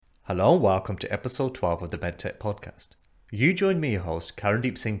Hello and welcome to episode 12 of the MedTech podcast. You join me, your host,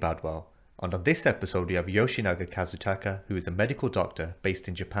 Karandeep Singh Badwell, and on this episode we have Yoshinaga Kazutaka, who is a medical doctor based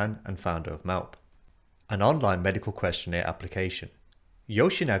in Japan and founder of MALP, an online medical questionnaire application.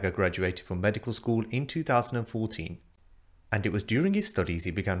 Yoshinaga graduated from medical school in 2014, and it was during his studies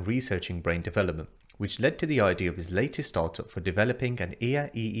he began researching brain development, which led to the idea of his latest startup for developing an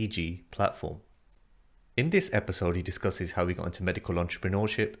Ear-EEG platform. In this episode, he discusses how he got into medical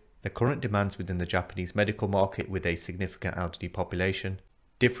entrepreneurship, the current demands within the Japanese medical market with a significant elderly population,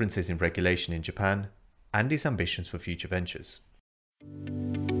 differences in regulation in Japan, and his ambitions for future ventures.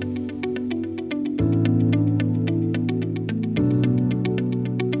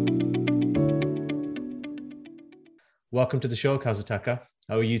 Welcome to the show, Kazutaka.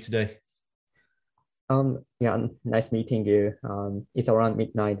 How are you today? Nice meeting you. It's around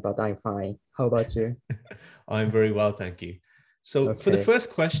midnight, but I'm fine. How about you? I'm very well, thank you. So for the first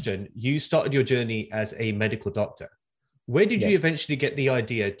question, you started your journey as a medical doctor. Where did you eventually get the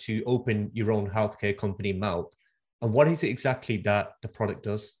idea to open your own healthcare company, MALP? And what is it exactly that the product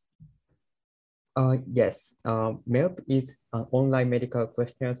does? MALP is an online medical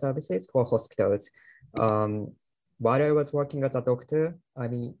questionnaire services for hospitals. While I was working as a doctor,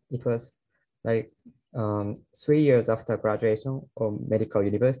 it was like 3 years after graduation of medical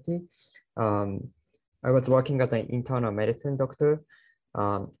university. I was working as an internal medicine doctor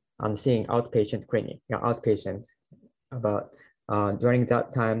and seeing outpatient clinic, outpatient. But during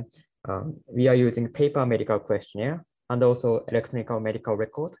that time, we are using paper medical questionnaire and also electronic medical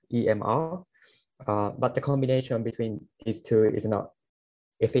record, EMR. But the combination between these two is not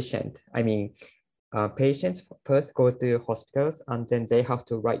efficient. Patients first go to hospitals and then they have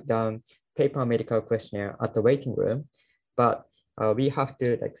to write down paper medical questionnaire at the waiting room. But we have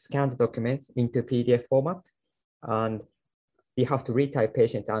to scan the documents into PDF format, and we have to retype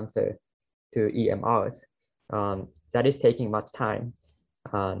patient's answer to EMRs. That is taking much time.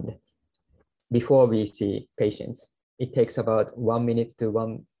 And before we see patients, it takes about 1 minute to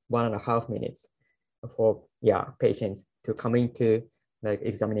 1.5 minutes for patients to come into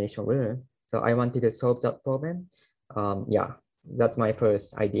examination room. So I wanted to solve that problem. That's my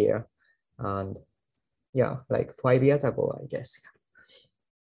first idea. And 5 years ago, I guess.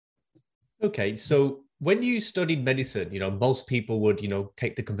 Okay, so when you studied medicine, most people would,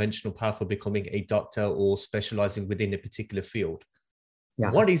 take the conventional path of becoming a doctor or specializing within a particular field.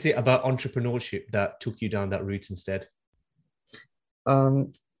 Yeah. What is it about entrepreneurship that took you down that route instead?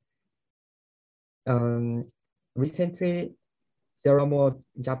 Recently, there are more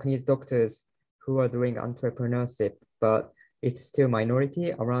Japanese doctors who are doing entrepreneurship, but it's still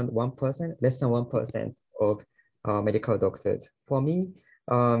minority, around 1%, less than 1% of medical doctors. For me,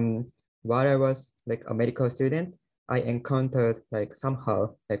 while I was a medical student, I encountered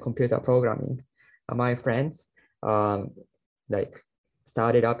somehow computer programming. My friends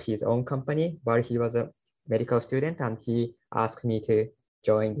started up his own company while he was a medical student, and he asked me to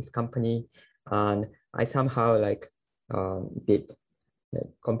join this company, and I somehow did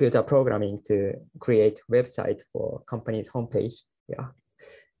computer programming to create website for company's homepage.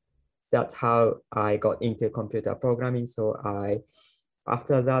 That's how I got into computer programming. So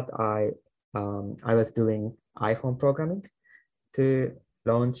after that I was doing iPhone programming to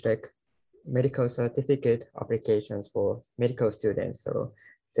launch medical certificate applications for medical students. So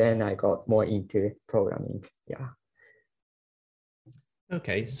then I got more into programming.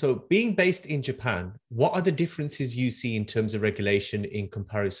 Okay, so being based in Japan, what are the differences you see in terms of regulation in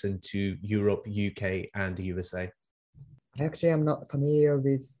comparison to Europe, UK, and the USA? Actually, I'm not familiar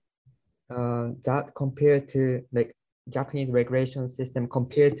with that compared to Japanese regulation system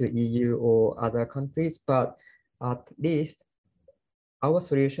compared to EU or other countries, but at least our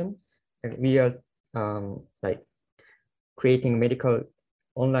solution, we are creating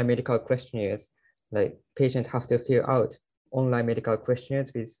online medical questionnaires. Patients have to fill out online medical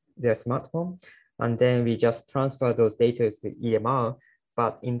questionnaires with their smartphone, and then we just transfer those data to EMR.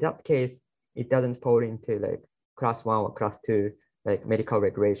 But in that case, it doesn't fall into class 1 or class 2 medical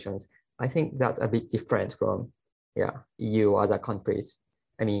regulations. I think that's a bit different from EU or other countries.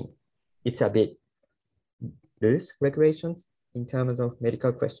 It's a bit loose regulations in terms of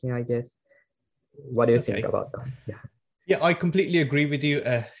medical questionnaire, I guess. What do you think about that? Yeah, I completely agree with you.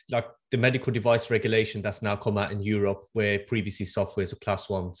 The medical device regulation that's now come out in Europe, where previously softwares of class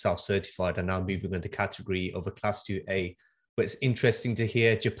 1 self-certified are now moving into the category of a class 2A. But it's interesting to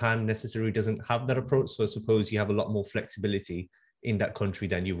hear Japan necessarily doesn't have that approach. So I suppose you have a lot more flexibility in that country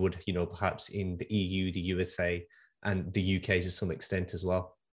than you would, perhaps in the EU, the USA, and the UK to some extent as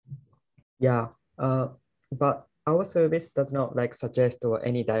well. But our service does not like suggest or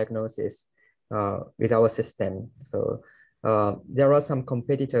any diagnosis with our system. So there are some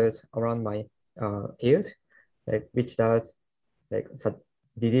competitors around my field, like which does like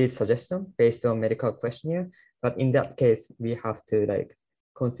disease suggestion based on medical questionnaire. But in that case, we have to like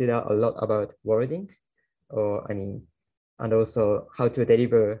consider a lot about wording, or I mean, and also how to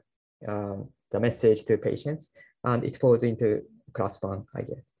deliver the message to patients, and it falls into class one, I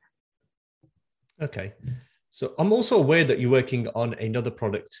guess. Okay. So I'm also aware that you're working on another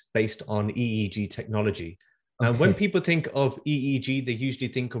product based on EEG technology. And when Okay. people think of EEG, they usually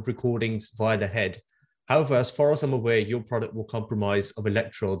think of recordings via the head. However, as far as I'm aware, your product will compromise of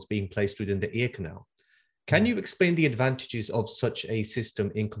electrodes being placed within the ear canal. Can you explain the advantages of such a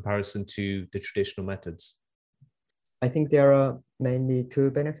system in comparison to the traditional methods? I think there are mainly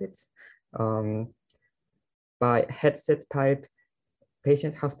two benefits. Um, by headset type,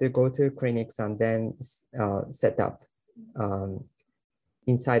 patients have to go to clinics and then set up um,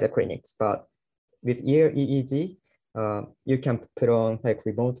 inside the clinics. But with Ear-EEG, you can put on like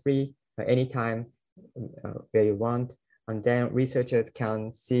remotely anytime where you want. And then researchers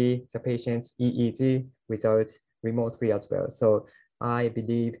can see the patient's EEG results remotely as well. So I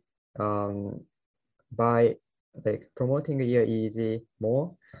believe by like promoting Ear-EEG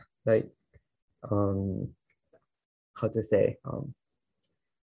more, like how to say,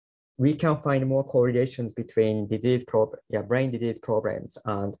 we can find more correlations between brain disease problems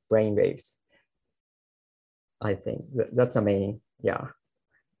and brain waves. I think that's the main,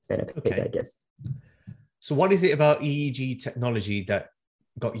 benefit, Okay. I guess. So what is it about EEG technology that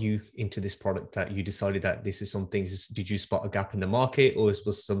got you into this product, that you decided that this is something? Did you spot a gap in the market, or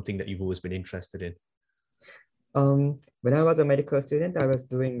was something that you've always been interested in? When I was a medical student, I was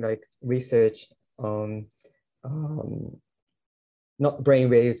doing like research on not brain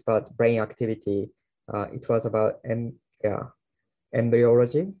waves, but brain activity. It was about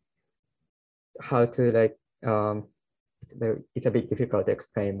embryology, how to like, it's a bit difficult to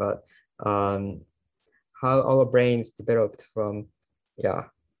explain, but how our brains developed from,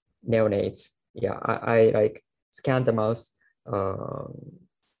 neonates. I like scanned the mouse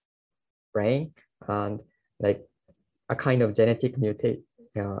brain and like a kind of genetic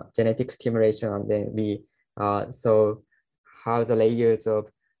stimulation, and then we saw how the layers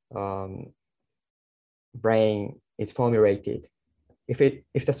of brain is formulated. If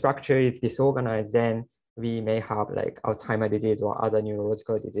the structure is disorganized, then we may have like Alzheimer's disease or other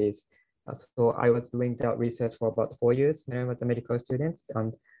neurological disease. So I was doing that research for about 4 years when I was a medical student,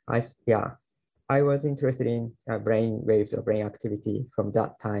 and I was interested in brain waves or brain activity from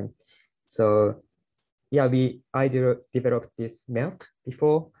that time. So I developed this milk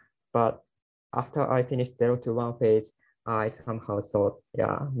before, but after I finished 0 to 1 phase, I somehow thought,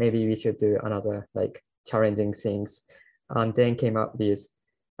 maybe we should do another like challenging things, and then came up with,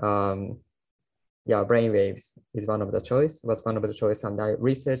 brain waves was one of the choice, and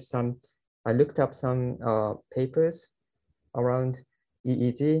I looked up some papers around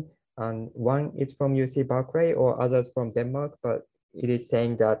EEG, and one is from UC Berkeley or others from Denmark, but it is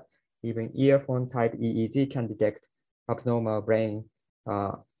saying that even earphone type EEG can detect abnormal brain,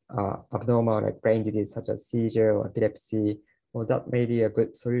 abnormal like brain disease such as seizure or epilepsy. Well, that may be a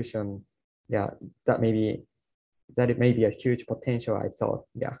good solution. That it may be a huge potential, I thought.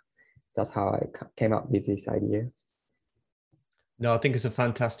 That's how I came up with this idea. No, I think it's a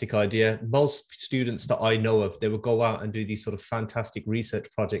fantastic idea. Most students that I know of, they will go out and do these sort of fantastic research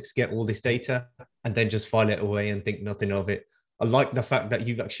projects, get all this data, and then just file it away and think nothing of it. I like the fact that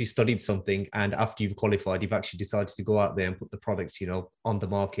you've actually studied something, and after you've qualified, you've actually decided to go out there and put the products, on the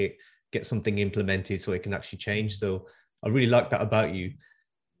market, get something implemented so it can actually change. So I really like that about you.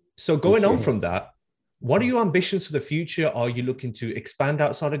 So going on from that, what are your ambitions for the future? Are you looking to expand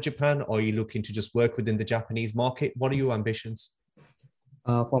outside of Japan? Or are you looking to just work within the Japanese market? What are your ambitions?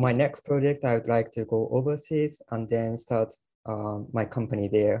 For my next project, I would like to go overseas and then start my company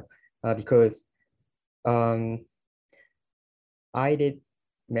there, because I did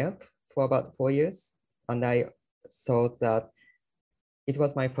milk for about 4 years, and I thought that it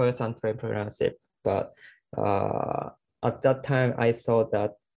was my first entrepreneurship. But at that time, I thought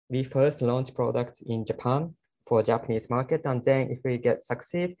that we first launch products in Japan for Japanese market, and then if we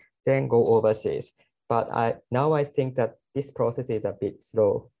succeed, then go overseas. But now I think that this process is a bit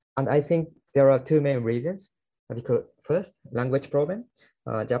slow. And I think there are two main reasons. Because first, language problem.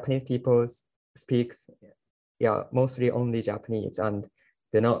 Japanese people speak mostly only Japanese, and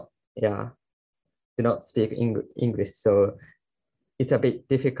do not speak English. So it's a bit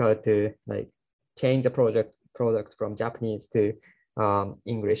difficult to like change the product from Japanese to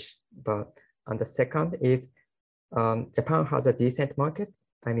English. And the second is Japan has a decent market.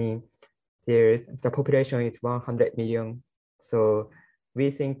 I mean, the population is 100 million. So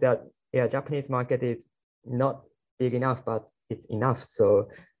we think that, yeah, Japanese market is not big enough, but it's enough. So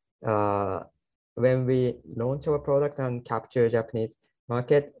when we launch our product and capture Japanese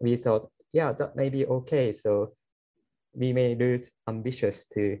market, we thought, yeah, that may be okay. So we may lose ambitious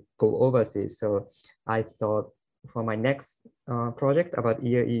to go overseas. So I thought for my next project about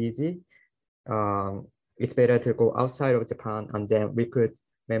Ear-EEG, it's better to go outside of Japan and then recruit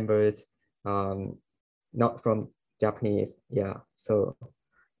members not from Japanese. Yeah, so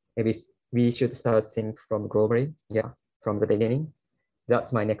maybe we should start think from globally. Yeah, from the beginning.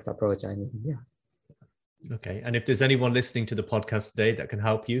 That's my next approach. I mean, yeah. Okay. And if there's anyone listening to the podcast today that can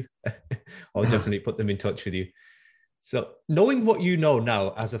help you, I'll definitely put them in touch with you. So knowing what you know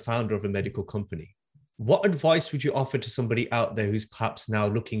now as a founder of a medical company, what advice would you offer to somebody out there who's perhaps now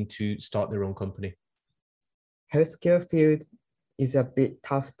looking to start their own company? Healthcare field is a bit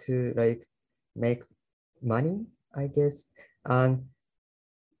tough to like make money, I guess. And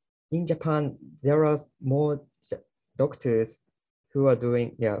in Japan, there are more doctors who are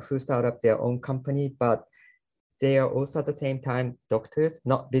doing, yeah, who start up their own company, but they are also at the same time doctors,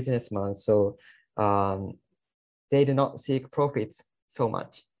 not businessmen. So they do not seek profits so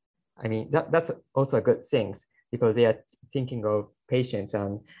much. I mean, that's also a good thing because they are thinking of patients.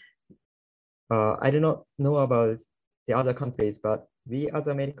 And I do not know about the other countries, but we as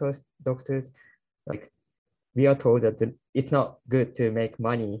a medical doctors, like we are told that it's not good to make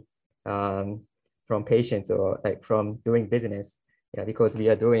money from patients or like from doing business, yeah, because we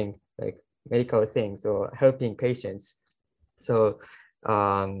are doing like medical things or helping patients. So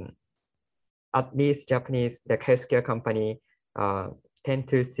at least Japanese like healthcare company tend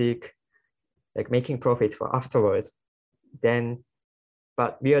to seek like making profit for afterwards. Then,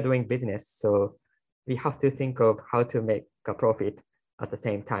 but we are doing business, so we have to think of how to make a profit at the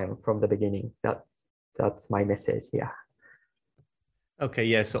same time from the beginning. That's my message. Yeah. Okay,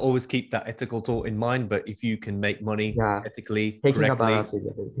 yeah. So always keep that ethical thought in mind. But if you can make money Yeah. ethically, Taking a correctly, balance is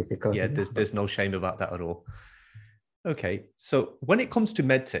a bit difficult. yeah, there's no shame about that at all. Okay, so when it comes to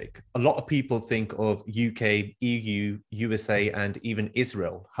medtech, a lot of people think of UK, EU, USA, and even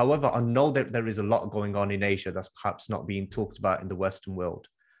Israel. However, I know that there is a lot going on in Asia that's perhaps not being talked about in the Western world.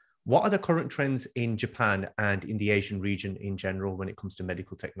 What are the current trends in Japan and in the Asian region in general when it comes to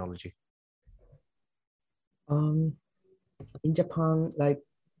medical technology? In Japan, like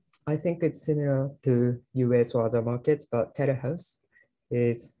I think it's similar to US or other markets, but telehealth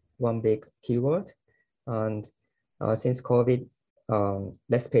is one big keyword. And since COVID,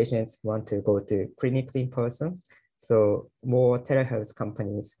 less patients want to go to clinics in person. So more telehealth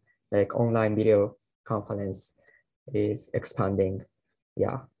companies like online video conference is expanding.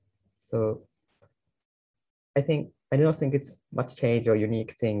 Yeah. So I don't think it's much change or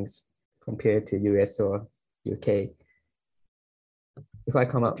unique things compared to US or UK. If I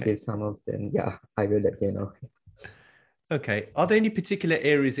come up with some of them, yeah, I will let you know. Okay. Are there any particular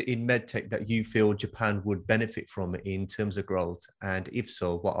areas in medtech that you feel Japan would benefit from in terms of growth? And if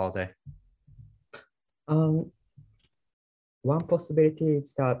so, what are they? One possibility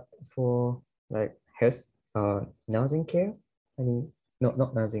is that for like health, nursing care, I mean,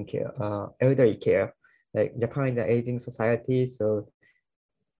 not nursing care, elderly care. Like Japan is an aging society, so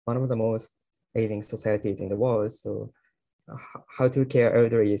one of the most aging societies in the world. So how to care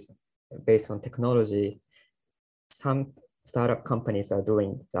elderly is based on technology. Some startup companies are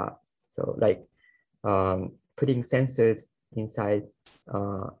doing that. So like putting sensors inside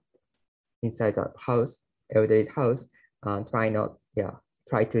inside a house, elderly house, and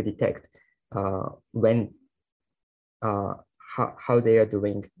try to detect when how they are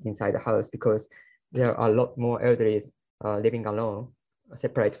doing inside the house, because there are a lot more elderly living alone,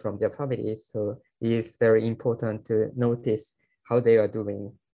 separate from their families. So it is very important to notice how they are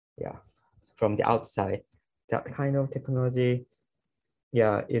doing, yeah, from the outside. That kind of technology,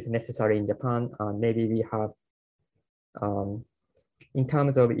 yeah, is necessary in Japan. Maybe we have, in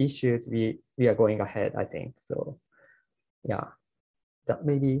terms of issues, we are going ahead, I think. So yeah, that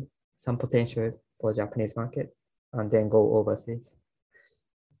may be some potentials for Japanese market and then go overseas.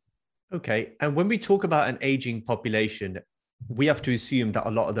 Okay. And when we talk about an aging population, we have to assume that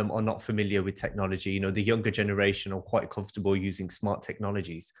a lot of them are not familiar with technology. You know, the younger generation are quite comfortable using smart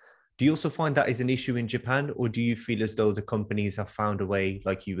technologies. Do you also find that is an issue in Japan, or do you feel as though the companies have found a way,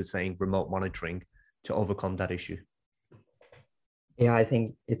 like you were saying, remote monitoring, to overcome that issue? Yeah, I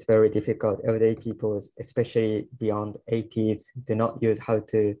think it's very difficult. Elderly people, especially beyond 80s, do not use how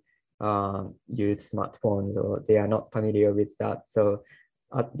to use smartphones, or they are not familiar with that. So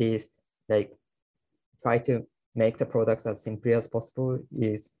at least like try to make the products as simply as possible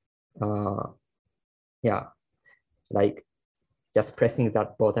is, yeah, like just pressing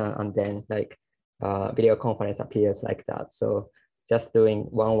that button and then like video conference appears like that. So just doing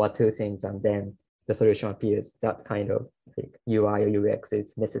one or two things and then the solution appears. That kind of like UI or UX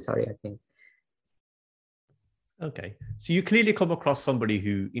is necessary, I think. Okay. So you clearly come across somebody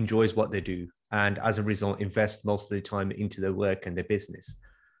who enjoys what they do and as a result invest most of their time into their work and their business.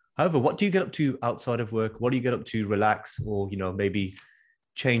 However, what do you get up to outside of work? What do you get up to relax or, maybe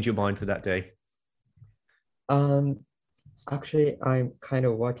change your mind for that day? Actually, I'm kind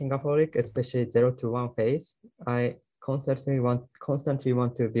of workaholic, especially 0 to 1 phase. I constantly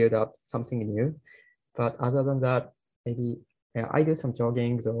want to build up something new. But other than that, maybe yeah, I do some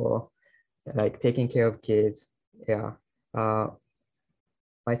joggings or like taking care of kids. Yeah.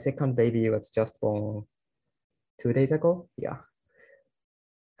 My second baby was just born 2 days ago. Yeah.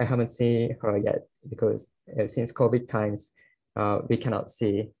 I haven't seen her yet because since COVID times, we cannot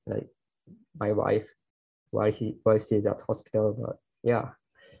see like my wife while she's at hospital. But yeah,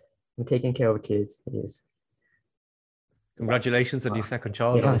 I'm taking care of kids is Congratulations on your second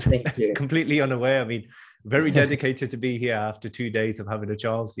child. I yeah, was thank you. completely unaware. I mean, very dedicated to be here after 2 days of having a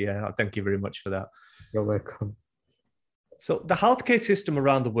child. Yeah, thank you very much for that. You're welcome. So the healthcare system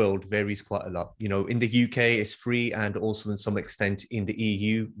around the world varies quite a lot. In the UK, it's free and also in some extent in the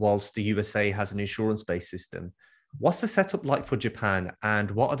EU, whilst the USA has an insurance-based system. What's the setup like for Japan and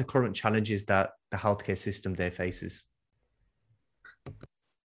what are the current challenges that the healthcare system there faces?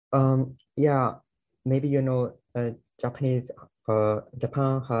 Yeah, maybe Japan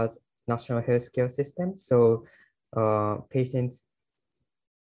has national healthcare system. So patients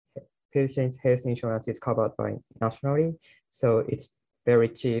health insurance is covered by nationally. So it's very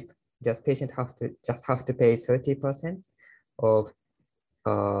cheap. Patients have to pay 30% of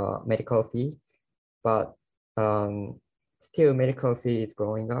medical fee, but still medical fee is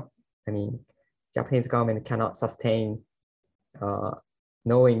growing up. I mean, Japanese government cannot sustain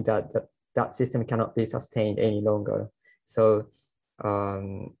knowing that system cannot be sustained any longer. So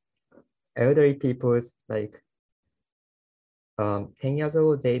elderly people's like 10 years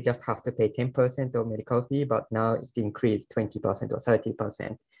old, they just have to pay 10% of medical fee, but now it increased 20% or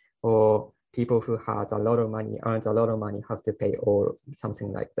 30%. Or people who has a lot of money, earns a lot of money, have to pay or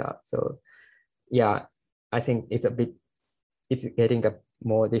something like that. So yeah, I think it's getting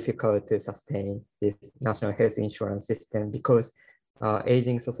more difficult to sustain this national health insurance system because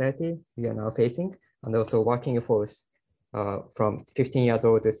aging society we are now facing, and also working force from 15 years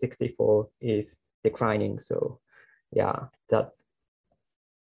old to 64 is declining. So yeah, that's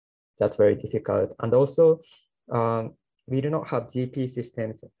very difficult. And also, we do not have GP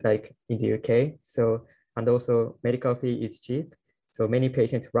systems like in the UK. So, and also medical fee is cheap. So many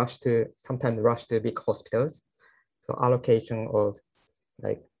patients sometimes rush to big hospitals. So allocation of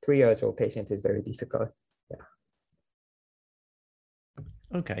like 3 years old patients is very difficult. Yeah.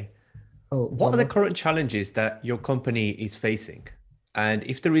 Okay. Oh, What are the current challenges that your company is facing? And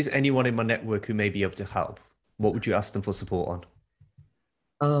if there is anyone in my network who may be able to help, what would you ask them for support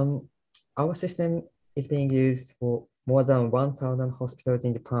on? Our system is being used for more than 1,000 hospitals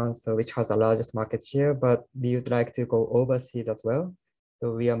in Japan, so which has the largest market share, but we would like to go overseas as well.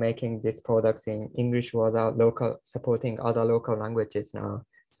 So we are making these products in English or supporting other local languages now.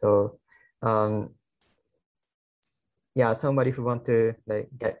 So yeah, somebody who want to like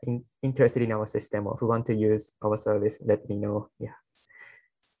interested in our system or who want to use our service, let me know. Yeah.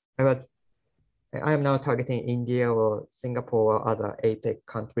 I am now targeting India or Singapore or other APEC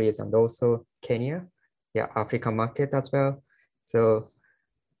countries and also Kenya, yeah, African market as well. So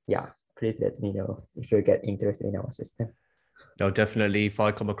yeah, please let me know if you get interested in our system. No, definitely. If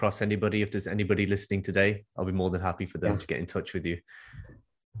I come across anybody, if there's anybody listening today, I'll be more than happy for them to get in touch with you.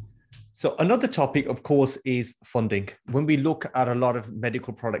 So another topic, of course, is funding. When we look at a lot of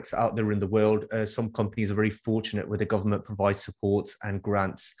medical products out there in the world, some companies are very fortunate where the government provides supports and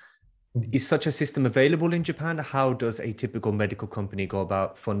grants. Is such a system available in Japan? How does a typical medical company go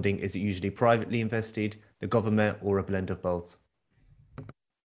about funding? Is it usually privately invested, the government, or a blend of both?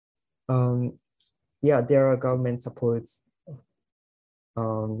 Yeah, there are government supports.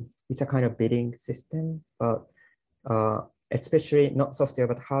 It's a kind of bidding system, but especially not software,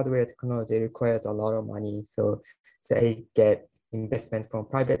 but hardware technology requires a lot of money. So they get investment from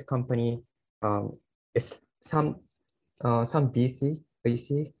private company. It's some VC,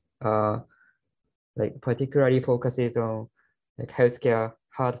 like particularly focuses on like healthcare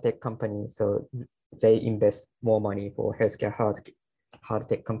hard tech companies. So they invest more money for healthcare hard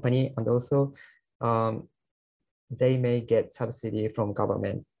tech company, and also they may get subsidy from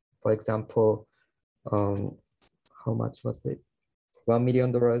government. For example, how much was it? $1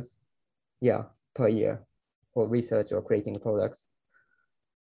 million, yeah, per year for research or creating products.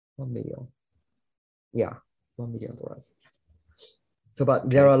 1 million, yeah, $1 million. So, but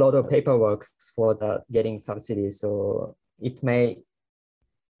there are a lot of paperwork for the getting subsidies. So it may,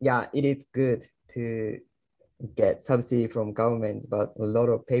 yeah, it is good to get subsidy from government, but a lot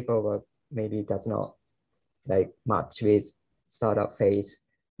of paperwork maybe does not like match with startup phase.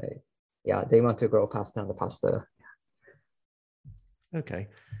 Like, yeah, they want to grow faster and faster. Okay.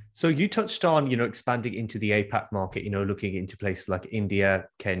 So you touched on, expanding into the APAC market, looking into places like India,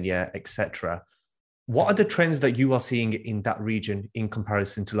 Kenya, etc. What are the trends that you are seeing in that region in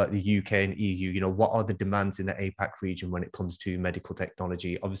comparison to like the UK and EU? What are the demands in the APAC region when it comes to medical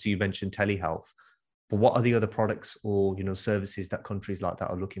technology? Obviously, you mentioned telehealth, but what are the other products or, services that countries like that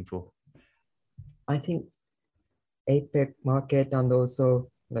are looking for? I think APEC market and also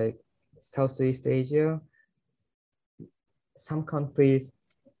like Southeast Asia, some countries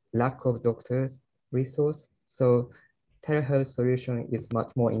lack of doctors resource. So telehealth solution is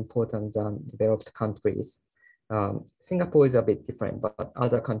much more important than developed countries. Singapore is a bit different, but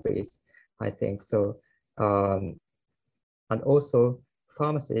other countries, I think so. And also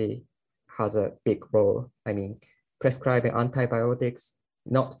pharmacy has a big role. I mean, prescribing antibiotics,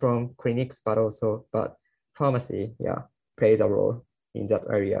 not from clinics, but pharmacy, yeah, plays a role in that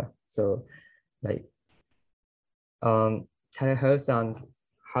area. So like telehealth and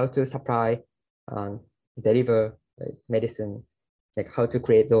how to supply and deliver like, medicine, like how to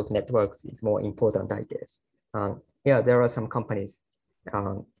create those networks is more important, I guess. Yeah, there are some companies,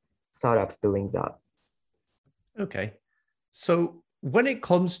 startups doing that. Okay. So when it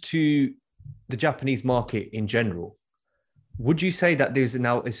comes to the Japanese market in general, would you say that there's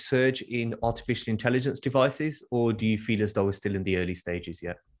now a surge in artificial intelligence devices, or do you feel as though we're still in the early stages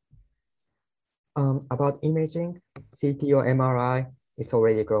yet? About imaging, CT or MRI, it's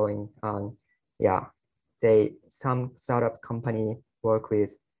already growing. Yeah, some startup company work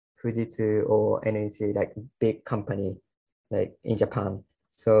with Fujitsu or NEC, like big company, like in Japan.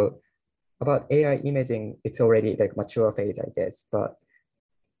 So about AI imaging, it's already like mature phase, I guess. But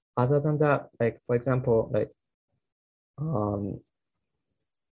other than that, like for example, like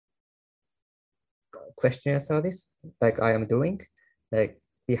questionnaire service, like I am doing, like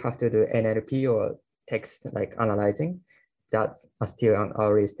we have to do NLP or text like analyzing. That's still on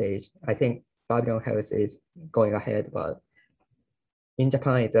early stage. I think Babylon Health is going ahead, but in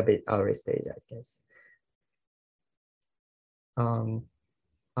Japan, it's a bit early stage, I guess.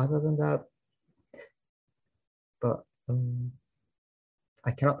 Other than that, but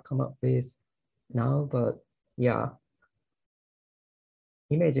I cannot come up with now, but yeah,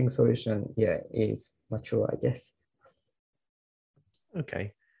 imaging solution, yeah, is mature, I guess.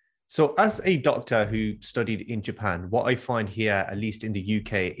 Okay. So as a doctor who studied in Japan, what I find here, at least in the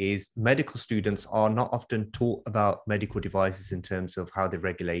UK, is medical students are not often taught about medical devices in terms of how they're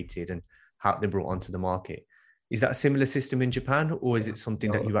regulated and how they're brought onto the market. Is that a similar system in Japan, or is it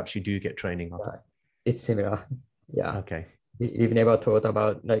something that you actually do get training on? Yeah, it's similar. Yeah. Okay. We've never thought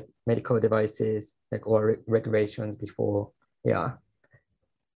about like medical devices like or regulations before. Yeah.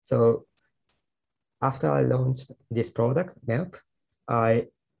 So after I launched this product, MELP, I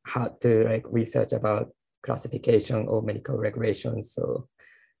had to like research about classification of medical regulations. So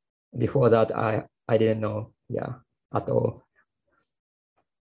before that, I didn't know, yeah, at all.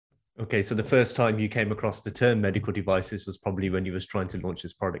 Okay, so the first time you came across the term medical devices was probably when you was trying to launch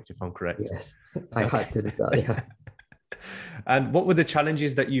this product, if I'm correct. Yes, I had to do that, yeah. And what were the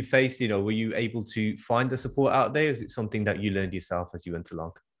challenges that you faced? Were you able to find the support out there? Is it something that you learned yourself as you went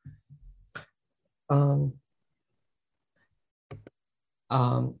along?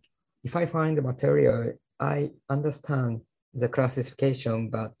 If I find the material, I understand the classification,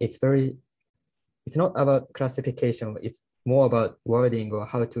 but it's not about classification. It's more about wording or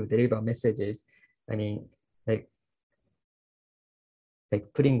how to deliver messages. I mean, like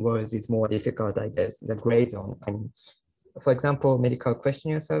putting words is more difficult, I guess, the gray zone. I mean, for example, medical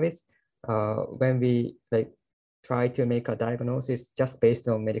questionnaire service, when we like try to make a diagnosis just based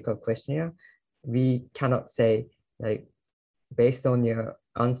on medical questionnaire, we cannot say like, based on your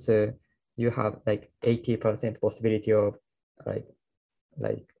answer, you have like 80% possibility of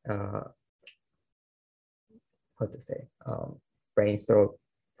how to say, brain stroke,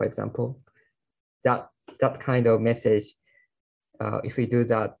 for example. That kind of message, if we do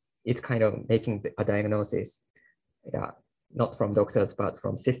that, it's kind of making a diagnosis, yeah, not from doctors, but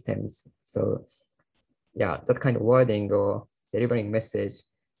from systems. So yeah, that kind of wording or delivering message,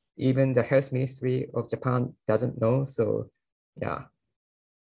 even the health ministry of Japan doesn't know. So yeah,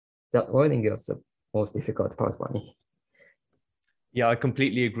 that wording is most difficult part for me. Yeah, I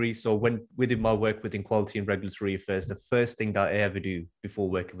completely agree. So within my work within quality and regulatory affairs, the first thing that I ever do before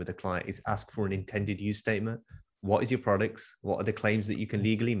working with a client is ask for an intended use statement. What is your products? What are the claims that you can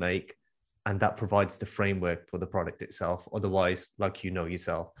legally make? And that provides the framework for the product itself. Otherwise, like you know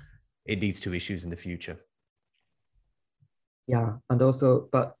yourself, it leads to issues in the future. Yeah, and also,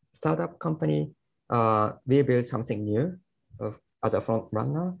 but startup company, we build something new as a front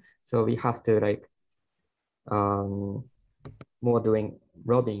runner. So we have to like more doing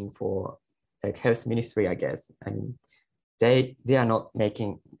lobbying for like health ministry, I guess. I mean, they are not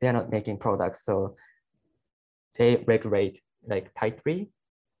making products, so they regulate like tightly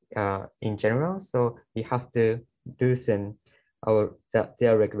in general. So we have to loosen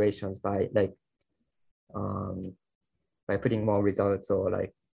their regulations by like by putting more results or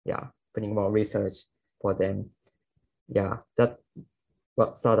like putting more research for them. Yeah, that's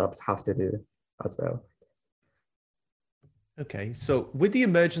what startups have to do as well. Okay, so with the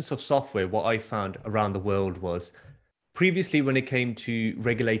emergence of software, what I found around the world was previously when it came to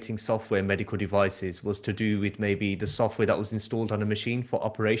regulating software medical devices was to do with maybe the software that was installed on a machine for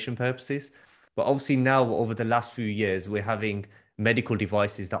operation purposes. But obviously now over the last few years, we're having medical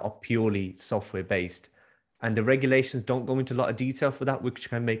devices that are purely software based. And the regulations don't go into a lot of detail for that, which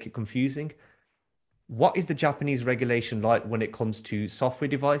can make it confusing. What is the Japanese regulation like when it comes to software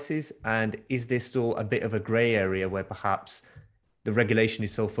devices? And is there still a bit of a gray area where perhaps the regulation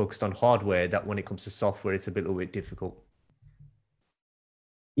is so focused on hardware that when it comes to software, it's a little bit difficult?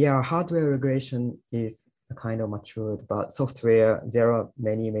 Yeah, hardware regulation is kind of matured, but software, there are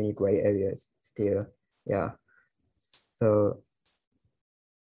many gray areas still. Yeah. So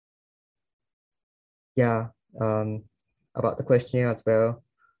yeah, about the question as well,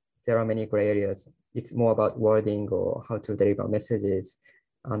 there are many gray areas. It's more about wording or how to deliver messages.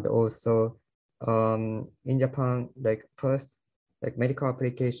 And also in Japan, like first, like medical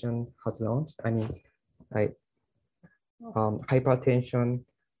application has launched. I mean, like hypertension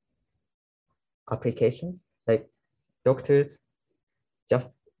applications, like doctors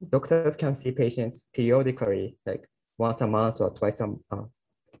doctors can see patients periodically, like once a month or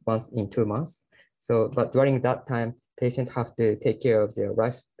once in 2 months. So, but during that time, patients have to take care of their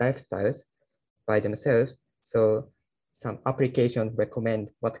lifestyles by themselves. So some applications recommend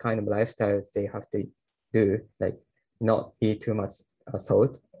what kind of lifestyles they have to do, like not eat too much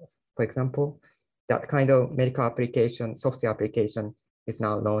salt, for example. That kind of medical application, software application is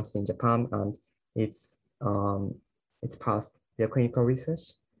now launched in Japan, and it's passed their clinical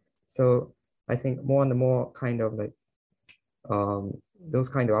research. So I think more and more kind of like those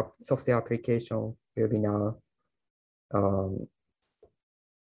kind of software application will be now um,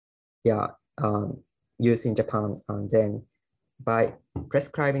 used in Japan, and then by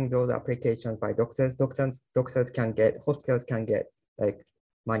prescribing those applications by hospitals can get like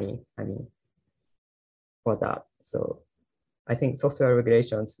money, I mean, for that. So I think software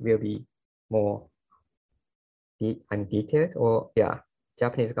regulations will be more detailed, or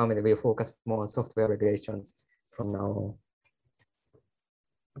Japanese government will focus more on software regulations from now on.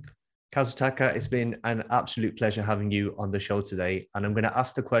 Kazutaka, it's been an absolute pleasure having you on the show today. And I'm going to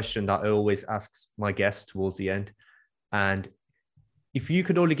ask the question that I always ask my guests towards the end. And if you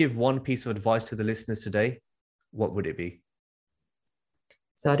could only give one piece of advice to the listeners today, what would it be?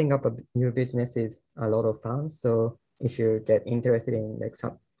 Starting up a new business is a lot of fun. So if you get interested in like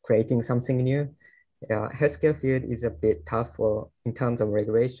creating something new, healthcare field is a bit tough in terms of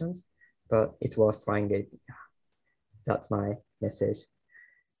regulations, but it's worth trying it. That's my message.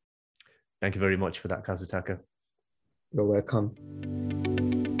 Thank you very much for that, Kazutaka. You're welcome.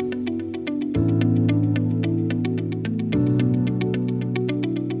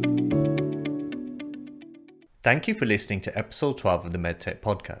 Thank you for listening to episode 12 of the MedTech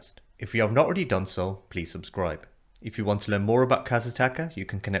podcast. If you have not already done so, please subscribe. If you want to learn more about Kazutaka, you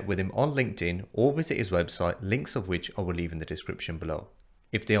can connect with him on LinkedIn or visit his website, links of which I will leave in the description below.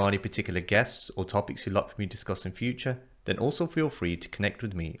 If there are any particular guests or topics you'd like for me to discuss in future, then also feel free to connect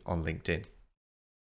with me on LinkedIn.